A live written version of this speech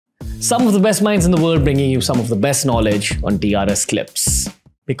Some of the best minds in the world bringing you some of the best knowledge on TRS Clips.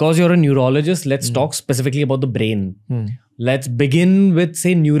 Because you're a neurologist, let's talk specifically about the brain. Let's begin with,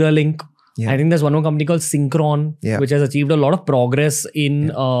 say, Neuralink. I think there's one more company called Synchron, which has achieved a lot of progress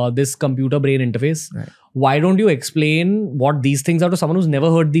in this computer-brain interface. Why don't you explain what these things are to someone who's never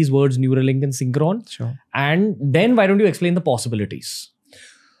heard these words, Neuralink and Synchron? Sure. And then why don't you explain the possibilities?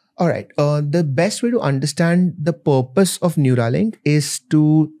 All right. The best way to understand the purpose of Neuralink is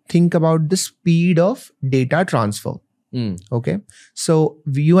to think about the speed of data transfer. Okay. So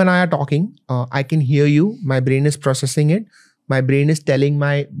you and I are talking. I can hear you. My brain is processing it. My brain is telling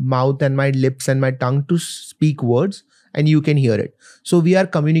my mouth and my lips and my tongue to speak words, and you can hear it. So we are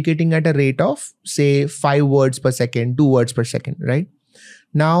communicating at a rate of, say, 5 words per second, 2 words per second, right?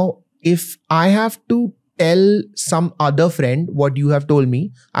 Now, if I have to tell some other friend what you have told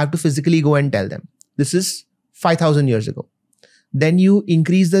me, I have to physically go and tell them. This is 5,000 years ago. Then you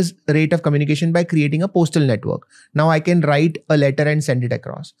increase the rate of communication by creating a postal network. Now I can write a letter and send it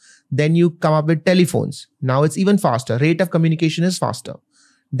across. Then you come up with telephones. Now it's even faster. Rate of communication is faster.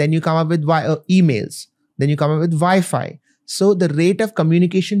 Then you come up with emails. Then you come up with Wi-Fi. So the rate of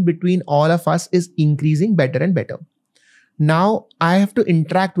communication between all of us is increasing better and better. Now I have to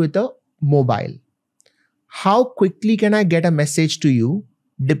interact with a mobile. How quickly can I get a message to you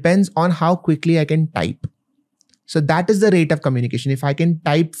depends on how quickly I can type. So that is the rate of communication. If I can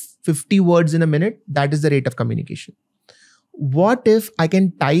type 50 words in a minute, that is the rate of communication. What if I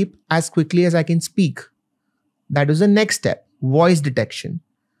can type as quickly as I can speak? That is the next step, voice detection.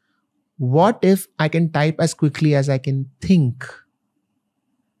 What if I can type as quickly as I can think?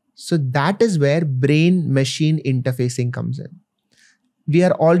 So that is where brain-machine interfacing comes in. We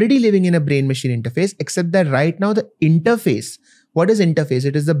are already living in a brain-machine interface, except that right now the interface, what is interface?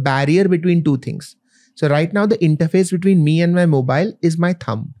 It is the barrier between two things. So right now the interface between me and my mobile is my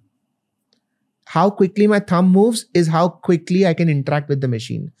thumb. How quickly my thumb moves is how quickly I can interact with the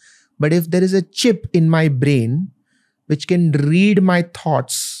machine. But if there is a chip in my brain which can read my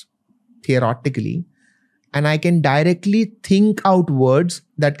thoughts theoretically, and I can directly think out words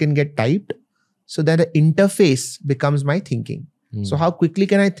that can get typed, so that the interface becomes my thinking. So how quickly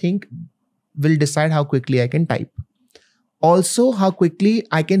can I think will decide how quickly I can type. Also, how quickly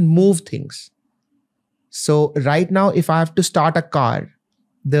I can move things. So right now, if I have to start a car,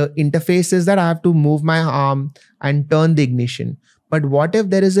 the interface is that I have to move my arm and turn the ignition. But what if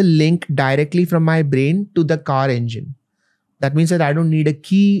there is a link directly from my brain to the car engine? That means that I don't need a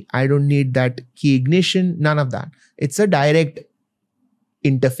key. I don't need that key ignition, none of that. It's a direct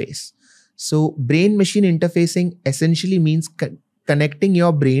interface. So brain-machine interfacing essentially means connecting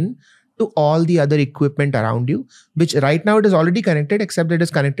your brain to all the other equipment around you, which right now it is already connected, except it is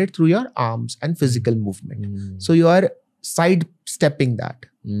connected through your arms and physical movement. So you are sidestepping that.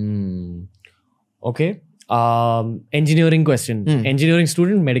 Okay. Engineering question. Engineering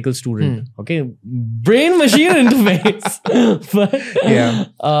student, medical student. Okay. Brain-machine interface.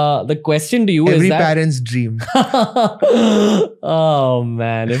 But the question to you is that... Every parent's dream. Oh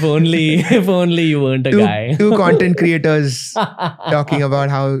man, if only you weren't a guy. Two content creators talking about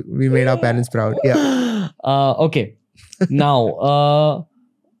how we made our parents proud. Okay. Now,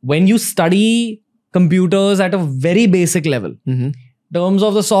 when you study computers at a very basic level, terms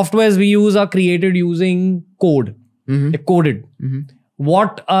of the softwares we use are created using code. They're coded.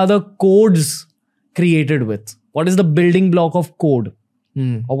 What are the codes created with? What is the building block of code?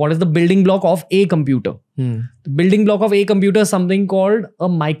 Or what is the building block of a computer? The building block of a computer is something called a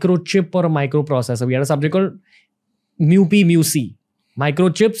microchip or a microprocessor. We had a subject called mu-P, mu-C.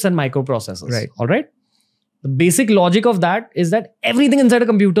 Microchips and microprocessors. Right. All right? The basic logic of that is that everything inside a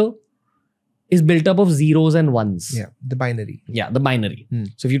computer is built up of zeros and ones. Yeah, the binary. Yeah, the binary.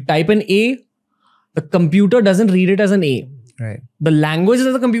 So if you type an A, the computer doesn't read it as an A. Right. The language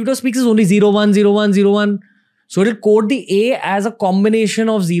that the computer speaks is only 0, 1, 0, 1, 0, 1. So it'll code the A as a combination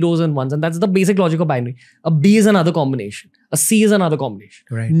of zeros and ones. And that's the basic logic of binary. A B is another combination. A C is another combination.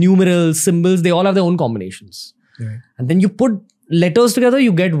 Right. Numerals, symbols, they all have their own combinations. Right. And then you put letters together,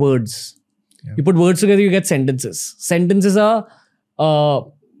 you get words. You put words together, you get sentences. Sentences are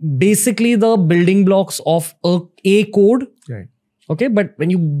basically the building blocks of a code. Right. Okay, but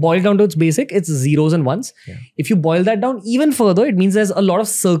when you boil it down to its basic, it's zeros and ones. If you boil that down even further, it means there's a lot of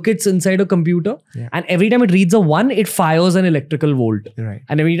circuits inside a computer. And every time it reads a 1, it fires an electrical volt. Right.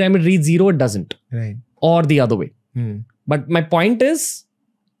 And every time it reads 0, it doesn't. Right. Or the other way. But my point is,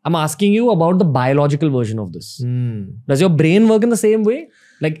 I'm asking you about the biological version of this. Does your brain work in the same way?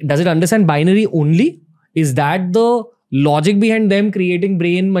 Like, does it understand binary only? Is that the logic behind them creating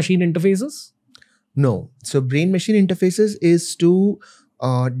brain-machine interfaces? No. So brain-machine interfaces is to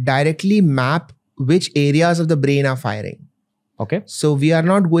directly map which areas of the brain are firing. Okay. So we are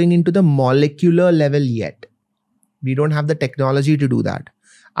not going into the molecular level yet. We don't have the technology to do that.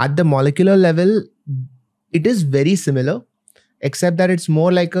 At the molecular level, it is very similar, except that it's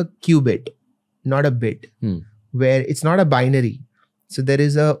more like a qubit, not a bit, where it's not a binary. So there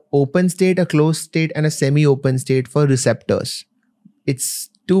is a open state, a closed state, and a semi-open state for receptors. It's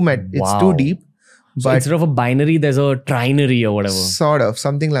too deep. So instead of a binary, there's a trinary or whatever. Sort of,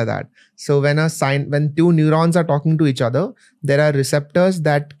 something like that. So when two neurons are talking to each other, there are receptors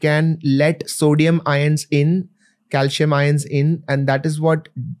that can let sodium ions in, calcium ions in, and that is what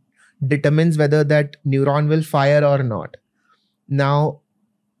determines whether that neuron will fire or not. Now,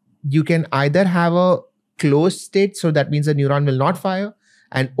 you can either have a closed state, so that means the neuron will not fire,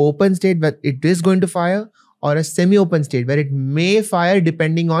 an open state where it is going to fire, or a semi-open state where it may fire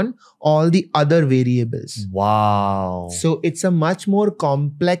depending on all the other variables. Wow. So it's a much more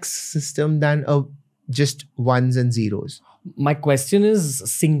complex system than just ones and zeros. My question is,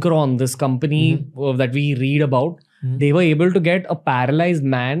 Synchron, this company that we read about, they were able to get a paralyzed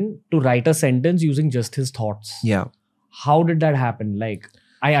man to write a sentence using just his thoughts. Yeah. How did that happen? Like,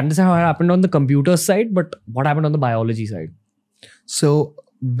 I understand how it happened on the computer side, but what happened on the biology side? So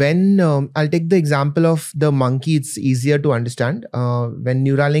when I'll take the example of the monkey, it's easier to understand. When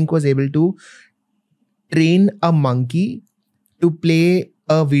Neuralink was able to train a monkey to play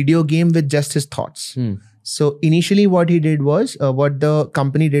a video game with just his thoughts. So initially what the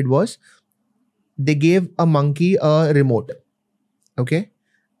company did was, they gave a monkey a remote. Okay.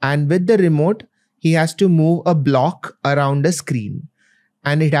 And with the remote, he has to move a block around a screen.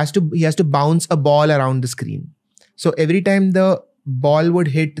 And he has to bounce a ball around the screen. So every time the ball would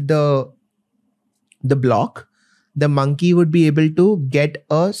hit the block, the monkey would be able to get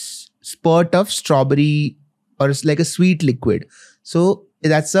a spurt of strawberry or like a sweet liquid. So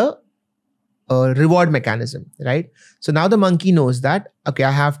that's a reward mechanism, right? So now the monkey knows that, okay,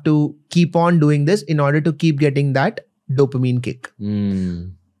 I have to keep on doing this in order to keep getting that dopamine kick.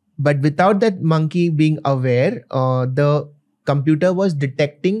 But without that monkey being aware, the computer was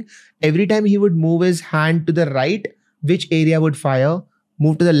detecting every time he would move his hand to the right, which area would fire,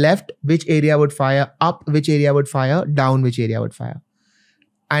 move to the left, which area would fire, up, which area would fire, down, which area would fire.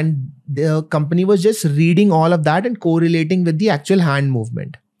 And the company was just reading all of that and correlating with the actual hand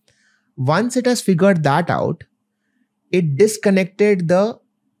movement. Once it has figured that out, it disconnected the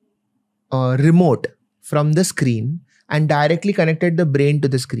remote from the screen and directly connected the brain to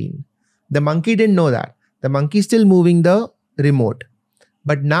the screen. The monkey didn't know that. The monkey is still moving the remote.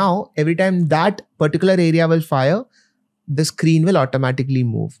 But now, every time that particular area will fire, the screen will automatically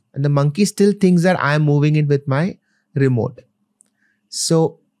move. And the monkey still thinks that I am moving it with my remote.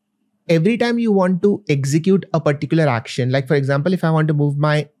 So every time you want to execute a particular action, like for example, if I want to move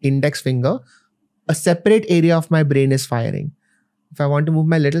my index finger, a separate area of my brain is firing. If I want to move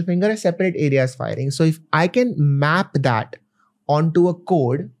my little finger, a separate area is firing. So if I can map that onto a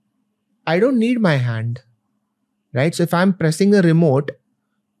code, I don't need my hand, right? So if I'm pressing the remote,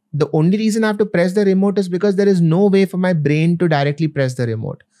 the only reason I have to press the remote is because there is no way for my brain to directly press the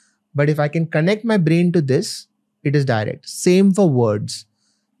remote. But if I can connect my brain to this, it is direct. Same for words.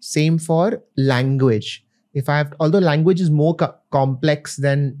 Same for language. Although language is more complex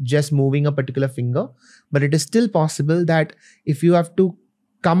than just moving a particular finger, but it is still possible that if you have to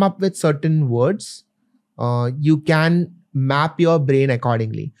come up with certain words, you can map your brain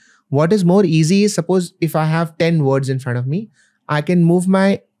accordingly. What is more easy is, suppose if I have 10 words in front of me, I can move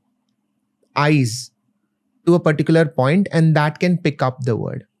my eyes to a particular point and that can pick up the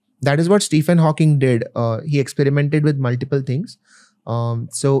word. That is what Stephen Hawking did. He experimented with multiple things.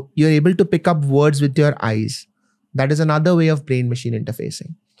 So you're able to pick up words with your eyes. That is another way of brain-machine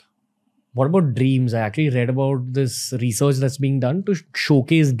interfacing. What about dreams? I actually read about this research that's being done to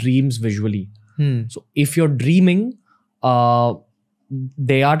showcase dreams visually. So if you're dreaming,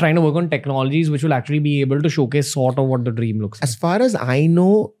 they are trying to work on technologies which will actually be able to showcase sort of what the dream looks like. As far as I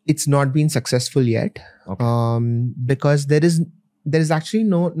know, it's not been successful yet. Okay. Because there is actually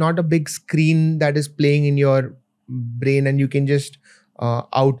not a big screen that is playing in your brain and you can just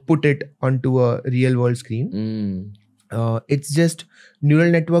output it onto a real world screen. It's just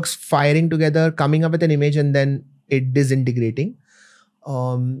neural networks firing together, coming up with an image and then it disintegrating.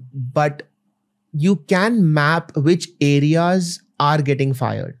 But you can map which areas are getting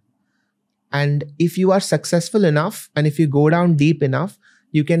fired. And if you are successful enough and if you go down deep enough,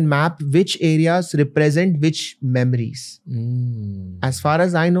 you can map which areas represent which memories. As far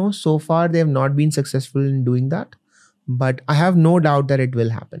as I know, so far they have not been successful in doing that. But I have no doubt that it will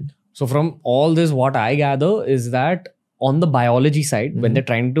happen. So from all this, what I gather is that on the biology side, when they're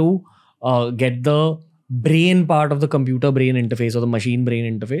trying to get the brain part of the computer brain interface or the machine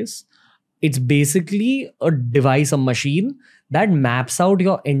brain interface, it's basically a device, a machine that maps out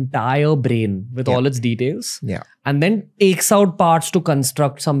your entire brain with all its details and then takes out parts to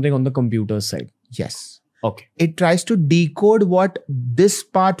construct something on the computer side. Yes. Okay. It tries to decode what this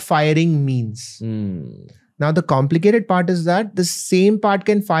part firing means. Now, the complicated part is that the same part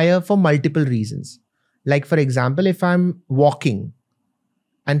can fire for multiple reasons. Like, for example, if I'm walking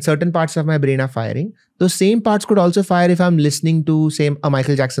and certain parts of my brain are firing, those same parts could also fire if I'm listening to, say, a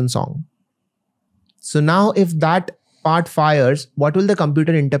Michael Jackson song. So now if that part fires, what will the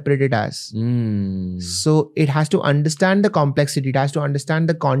computer interpret it as? So it has to understand the complexity. It has to understand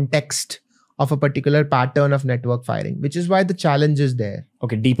the context of a particular pattern of network firing, which is why the challenge is there.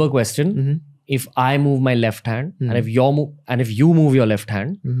 Okay, deeper question. If I move my left hand and if you move your left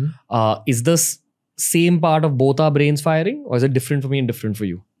hand, is this same part of both our brains firing, or is it different for me and different for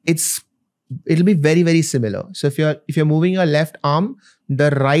you? It'll be very, very similar. So if you're moving your left arm, the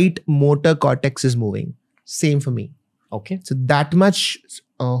right motor cortex is moving. Same for me. Okay. So that much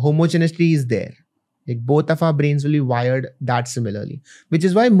homogeneity is there. Like both of our brains will be wired that similarly, which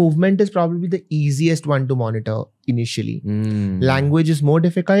is why movement is probably the easiest one to monitor initially. Language is more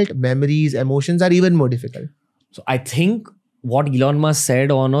difficult. Memories, emotions are even more difficult. So I think what Elon Musk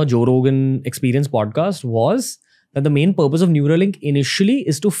said on a Joe Rogan Experience podcast was that the main purpose of Neuralink initially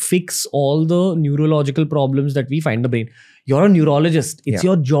is to fix all the neurological problems that we find in the brain. You're a neurologist. It's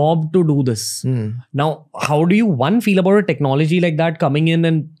your job to do this. Now, how do you, feel about a technology like that coming in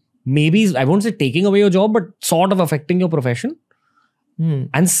and maybe, I won't say taking away your job, but sort of affecting your profession?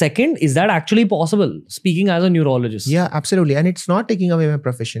 And second, is that actually possible, speaking as a neurologist? Yeah, absolutely. And it's not taking away my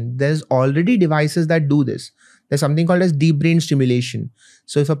profession. There's already devices that do this. There's something called as deep brain stimulation.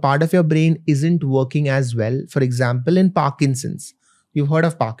 So if a part of your brain isn't working as well, for example, in Parkinson's, you've heard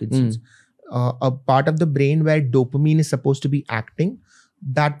of Parkinson's, a part of the brain where dopamine is supposed to be acting,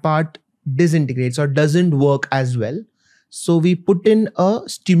 that part disintegrates or doesn't work as well. So we put in a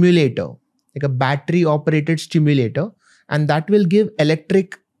stimulator, like a battery operated stimulator, and that will give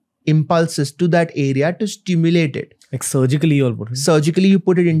electric impulses to that area to stimulate it. Like surgically you'll put it? Surgically you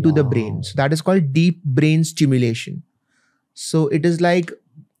put it into the brain. So that is called deep brain stimulation. So it is like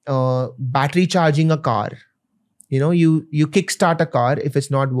battery charging a car. You kickstart a car if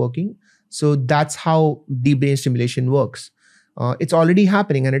it's not working. So that's how deep brain stimulation works. It's already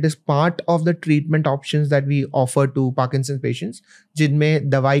happening and it is part of the treatment options that we offer to Parkinson's patients, जिनमें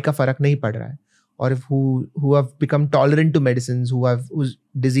दवाई का फर्क नहीं पड़ रहा है, or who have become tolerant to medicines, whose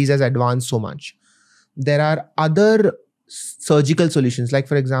disease has advanced so much. There are other surgical solutions, like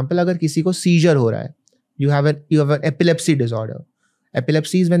for example, अगर किसी को seizure हो रहा है, you have an epilepsy disorder.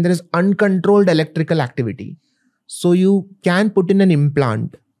 Epilepsy is when there is uncontrolled electrical activity. So you can put in an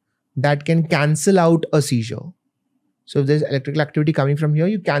implant that can cancel out a seizure. So if there's electrical activity coming from here,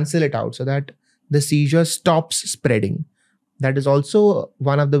 you cancel it out so that the seizure stops spreading. That is also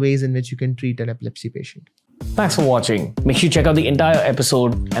one of the ways in which you can treat an epilepsy patient. Thanks for watching. Make sure you check out the entire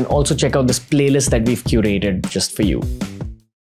episode and also check out this playlist that we've curated just for you.